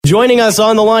Joining us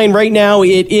on the line right now,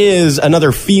 it is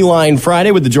another Feline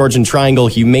Friday with the Georgian Triangle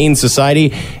Humane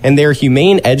Society, and their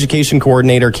Humane Education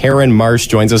Coordinator, Karen Marsh,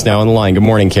 joins us now on the line. Good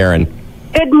morning, Karen.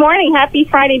 Good morning. Happy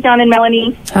Friday, John and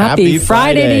Melanie. Happy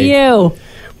Friday to you.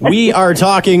 We are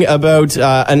talking about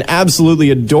an absolutely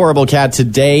adorable cat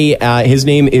today. His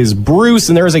name is Bruce,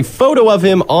 and there is a photo of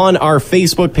him on our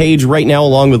Facebook page right now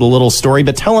along with a little story.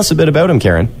 But tell us a bit about him,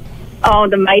 Karen. Oh,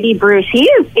 the mighty Bruce. He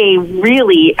is a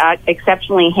really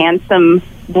exceptionally handsome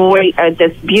boy,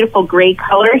 this beautiful gray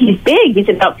color. He's big. He's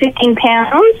about 15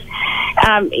 pounds.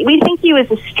 We think he was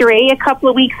a stray a couple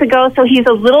of weeks ago, so he's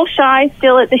a little shy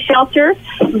still at the shelter,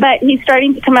 but he's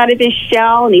starting to come out of his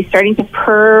shell, and he's starting to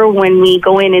purr when we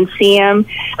go in and see him.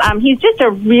 He's just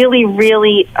a really,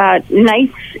 really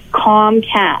nice, calm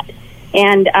cat,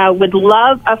 and would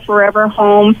love a forever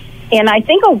home. And I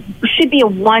think it should be a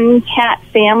one-cat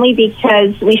family,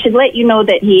 because we should let you know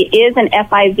that he is an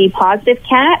FIV positive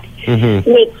cat,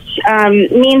 which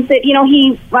means that,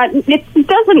 it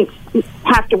doesn't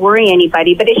have to worry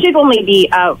anybody, but it should only be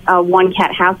a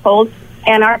one-cat household.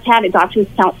 And our cat adoption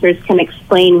counselors can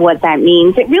explain what that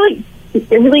means. It really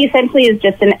essentially is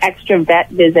just an extra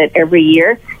vet visit every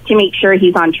year to make sure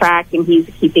he's on track and he's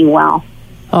keeping well.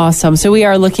 Awesome. So we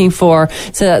are looking for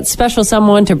that special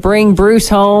someone to bring Bruce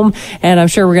home, and I'm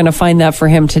sure we're going to find that for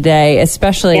him today,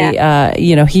 especially,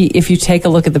 if you take a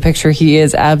look at the picture, he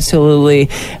is absolutely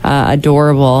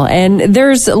adorable. And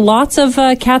there's lots of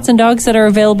cats and dogs that are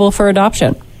available for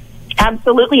adoption.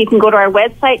 Absolutely. You can go to our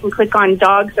website and click on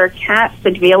dogs or cats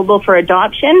available for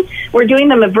adoption. We're doing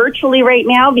them virtually right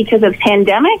now because of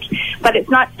pandemic, but it's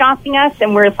not stopping us,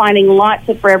 and we're finding lots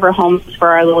of forever homes for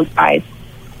our little guys.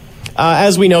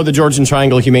 As we know, the Georgian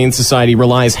Triangle Humane Society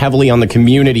relies heavily on the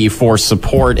community for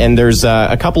support, and there's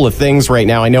a couple of things right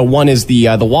now. I know one is the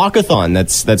walkathon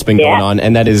that's been going on,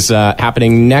 and that is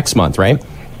happening next month, right?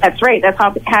 That's right. That's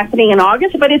happening in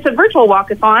August, but it's a virtual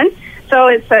walkathon. So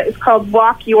it's called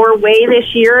Walk Your Way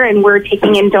this year, and we're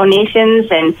taking in donations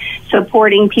and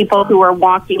supporting people who are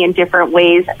walking in different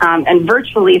ways and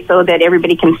virtually, so that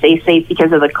everybody can stay safe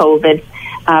because of the COVID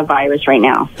virus right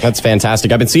now. That's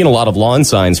fantastic. I've been seeing a lot of lawn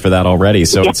signs for that already,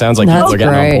 so it sounds like people are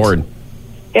getting on board.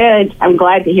 Good. I'm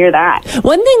glad to hear that.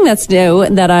 One thing that's new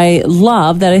that I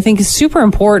love, that I think is super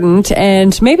important,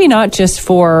 and maybe not just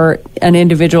for an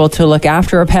individual to look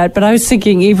after a pet, but I was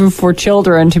thinking even for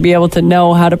children to be able to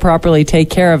know how to properly take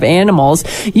care of animals.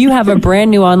 You have a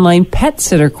brand new online pet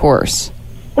sitter course.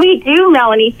 We do,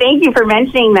 Melanie. Thank you for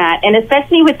mentioning that. And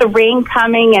especially with the rain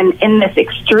coming and in this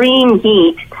extreme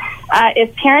heat,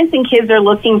 if parents and kids are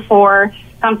looking for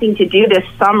something to do this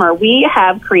summer, we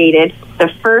have created the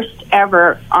first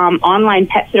ever online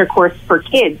pet sitter course for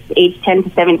kids age 10 to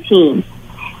 17.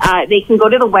 They can go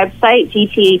to the website,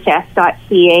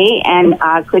 gths.ca,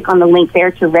 and click on the link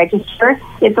there to register.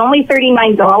 It's only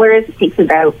 $39. It takes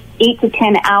about 8 to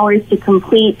 10 hours to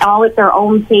complete, all at their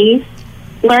own pace,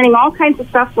 learning all kinds of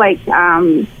stuff like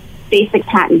basic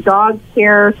cat and dog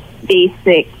care,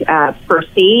 basic first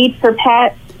aid for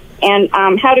pets, and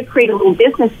how to create a little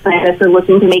business plan if they're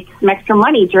looking to make some extra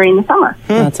money during the summer.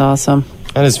 That's awesome.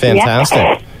 That is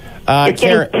fantastic.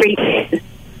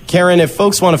 Karen, if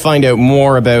folks want to find out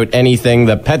more about anything,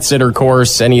 the pet sitter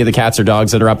course, any of the cats or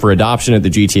dogs that are up for adoption at the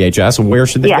GTHS, where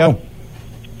should they go?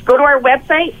 Go to our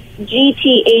website,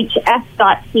 gths.ca,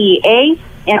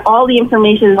 and all the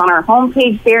information is on our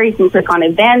homepage there. You can click on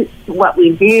events, what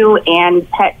we do, and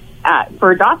pet for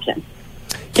adoption.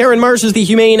 Karen Marsh is the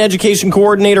Humane Education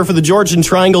Coordinator for the Georgian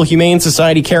Triangle Humane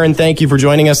Society. Karen, thank you for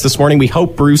joining us this morning. We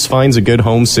hope Bruce finds a good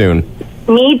home soon.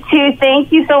 Me too.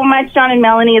 Thank you so much, John and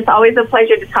Melanie. It's always a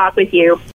pleasure to talk with you.